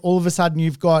 and all of a sudden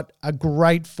you've got a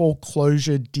great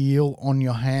foreclosure deal on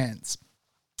your hands.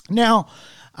 Now,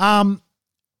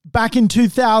 back in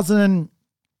 2008,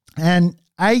 And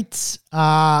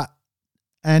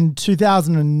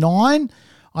 2009,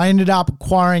 I ended up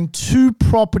acquiring 2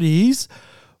 properties,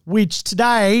 which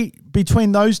today,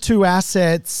 between those 2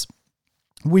 assets,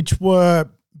 which were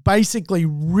basically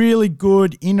really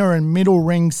good inner and middle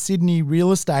ring Sydney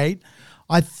real estate,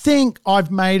 I think I've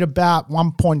made about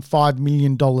 $1.5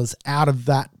 million out of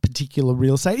that particular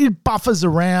real estate. It buffers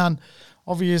around.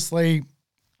 Obviously,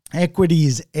 equity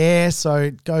is air, so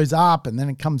it goes up and then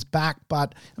it comes back.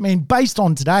 But, I mean, based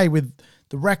on today with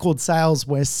the record sales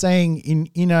we're seeing in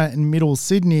inner and middle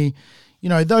Sydney, you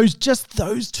know, those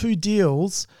 2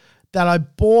 deals that I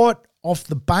bought off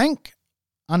the bank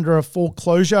under a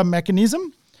foreclosure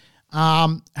mechanism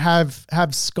have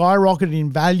skyrocketed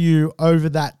in value over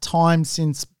that time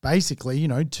since basically,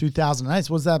 2008.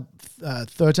 So was that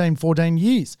 13, 14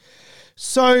 years?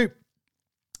 So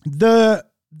the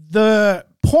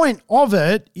point of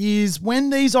it is when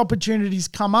these opportunities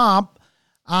come up,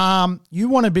 you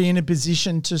want to be in a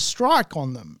position to strike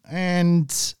on them.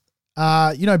 And,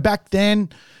 back then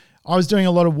I was doing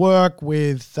a lot of work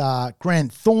with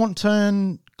Grant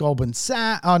Thornton, Grant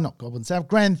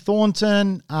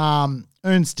Thornton,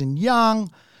 Ernst &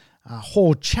 Young,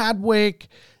 Hall Chadwick.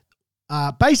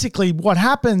 Basically what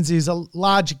happens is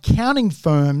large accounting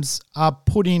firms are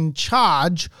put in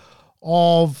charge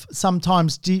of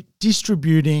sometimes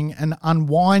distributing and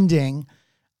unwinding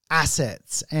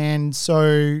assets. And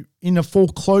so in a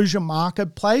foreclosure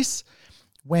marketplace,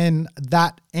 when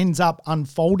that ends up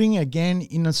unfolding again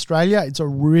in Australia, it's a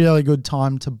really good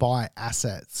time to buy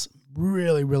assets.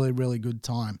 Really, really, really good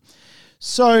time.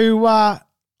 So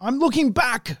I'm looking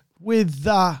back with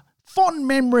fond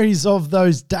memories of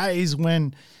those days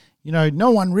when,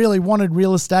 no one really wanted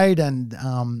real estate and,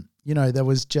 there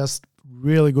was just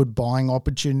really good buying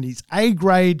opportunities,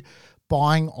 A-grade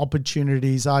buying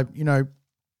opportunities. I,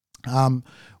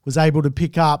 was able to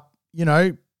pick up,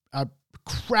 a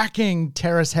cracking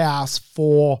terrace house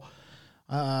for,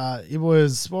 it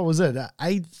was, what was it,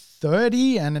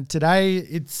 830, and today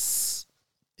it's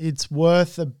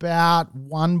worth about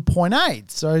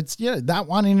 1.8. So it's, that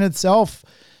one in itself,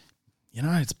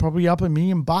 it's probably up $1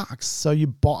 million. So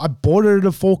I bought it at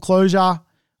a foreclosure.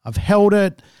 I've held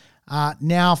it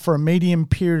now for a medium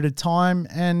period of time,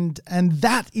 and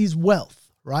that is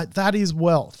wealth, right? That is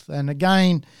wealth. And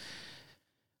again,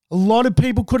 a lot of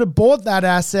people could have bought that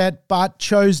asset but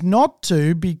chose not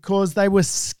to because they were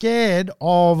scared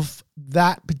of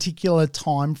that particular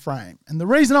time frame. And the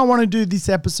reason I want to do this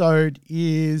episode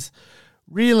is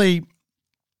really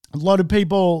a lot of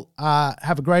people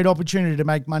have a great opportunity to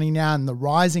make money now in the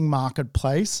rising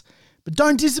marketplace, but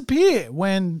don't disappear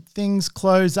when things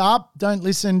close up. Don't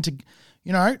listen to,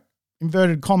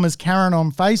 inverted commas, Karen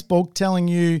on Facebook telling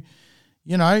you,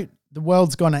 the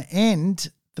world's going to end.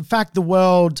 The fact the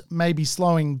world may be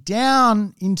slowing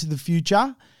down into the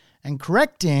future and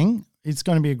correcting, it's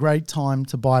going to be a great time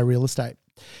to buy real estate.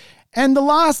 And the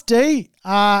last D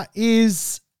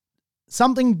is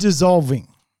something dissolving.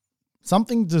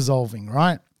 Something dissolving,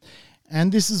 right?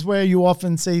 And this is where you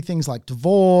often see things like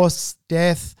divorce,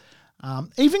 death,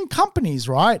 even companies,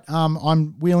 right?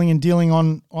 I'm wheeling and dealing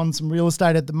on some real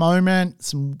estate at the moment,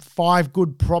 some 5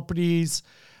 good properties.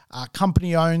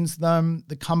 Company owns them.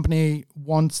 The company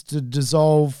wants to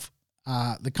dissolve.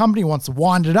 The company wants to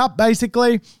wind it up,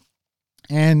 basically,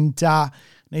 and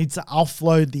needs to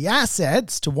offload the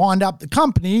assets to wind up the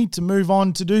company to move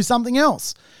on to do something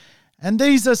else. And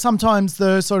these are sometimes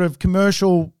the sort of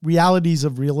commercial realities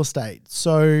of real estate.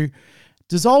 So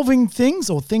dissolving things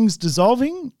or things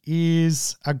dissolving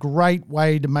is a great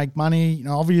way to make money.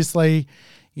 Obviously,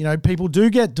 people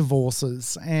do get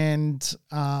divorces and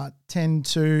tend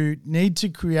to need to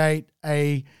create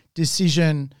a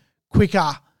decision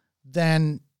quicker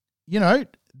than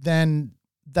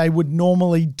they would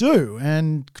normally do,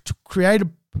 and to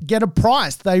get a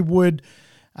price they would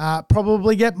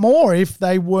probably get more if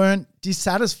they weren't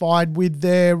dissatisfied with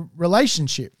their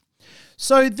relationship.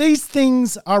 So these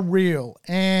things are real.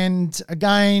 And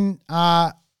again,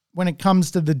 when it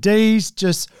comes to the D's,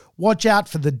 just watch out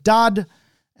for the dud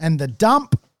and the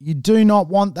dump. You do not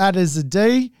want that as a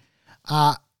D.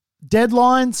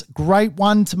 Deadlines, great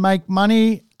one to make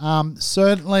money.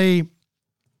 Certainly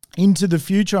into the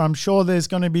future, I'm sure there's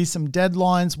going to be some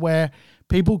deadlines where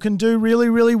people can do really,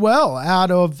 really well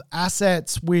out of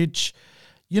assets which,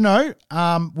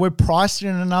 were priced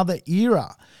in another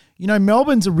era.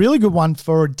 Melbourne's a really good one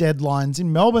for deadlines.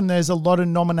 In Melbourne, there's a lot of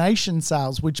nomination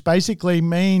sales, which basically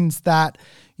means that,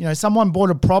 someone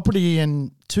bought a property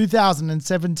in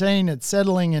 2017, it's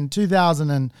settling in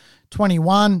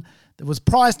 2021. It was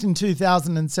priced in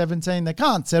 2017. They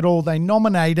can't settle. They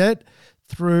nominate it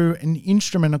through an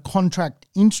instrument, a contract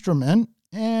instrument,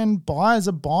 and buyers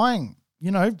are buying,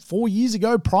 4 years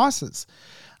ago prices.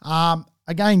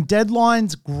 Again,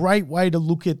 deadlines, great way to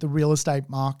look at the real estate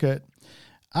market.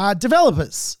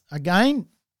 Developers, again,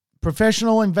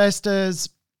 professional investors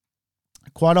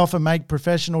quite often make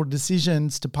professional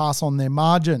decisions to pass on their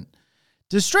margin.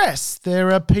 Distress,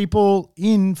 there are people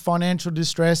in financial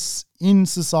distress in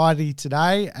society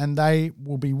today, and they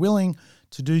will be willing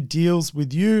to do deals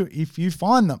with you if you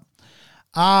find them.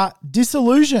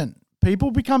 Disillusion,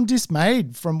 people become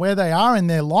dismayed from where they are in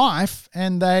their life,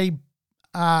 and they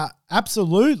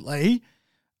absolutely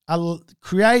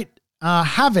create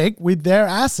havoc with their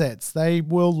assets. They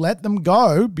will let them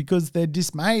go because they're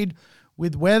dismayed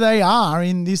with where they are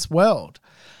in this world.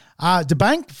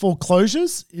 Debank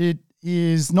foreclosures, it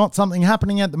is not something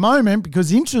happening at the moment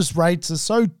because interest rates are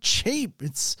so cheap.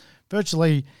 It's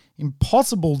virtually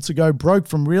impossible to go broke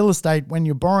from real estate when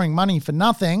you're borrowing money for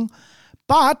nothing.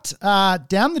 But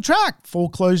down the track,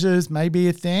 foreclosures may be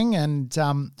a thing. And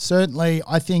certainly,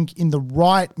 I think in the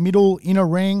right middle inner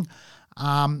ring,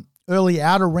 early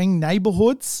outer ring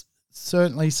neighborhoods,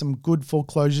 certainly some good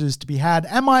foreclosures to be had.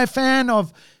 Am I a fan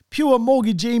of pure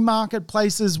mortgagee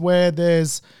marketplaces where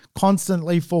there's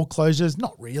constantly foreclosures?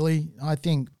 Not really. I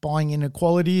think buying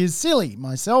inequality is silly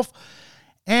myself.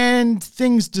 And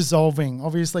things dissolving.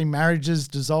 Obviously, marriages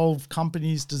dissolve,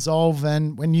 companies dissolve,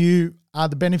 and when you are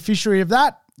the beneficiary of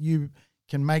that, you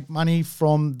can make money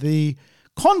from the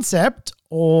concept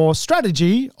or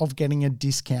strategy of getting a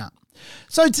discount.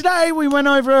 So today we went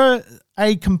over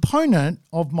a component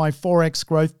of my 4X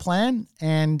growth plan,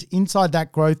 and inside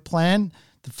that growth plan,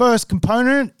 the first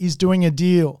component is doing a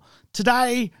deal.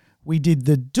 Today, we did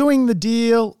the doing the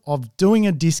deal of doing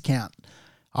a discount.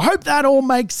 I hope that all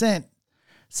makes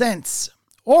sense.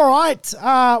 All right.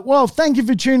 Well, thank you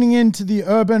for tuning in to the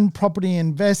Urban Property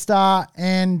Investor,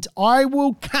 and I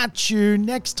will catch you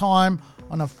next time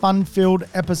on a fun-filled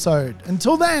episode.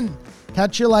 Until then,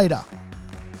 catch you later.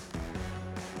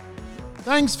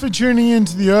 Thanks for tuning in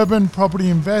to the Urban Property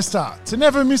Investor. To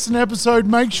never miss an episode,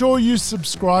 make sure you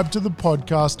subscribe to the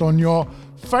podcast on your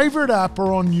favorite app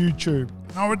or on YouTube.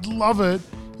 I would love it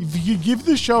if you could give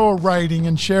the show a rating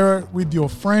and share it with your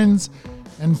friends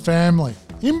and family.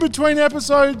 In between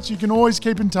episodes, you can always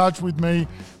keep in touch with me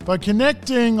by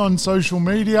connecting on social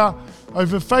media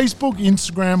over Facebook,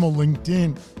 Instagram, or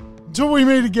LinkedIn. Until we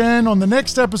meet again on the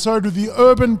next episode of the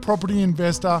Urban Property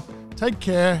Investor, take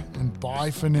care and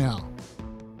bye for now.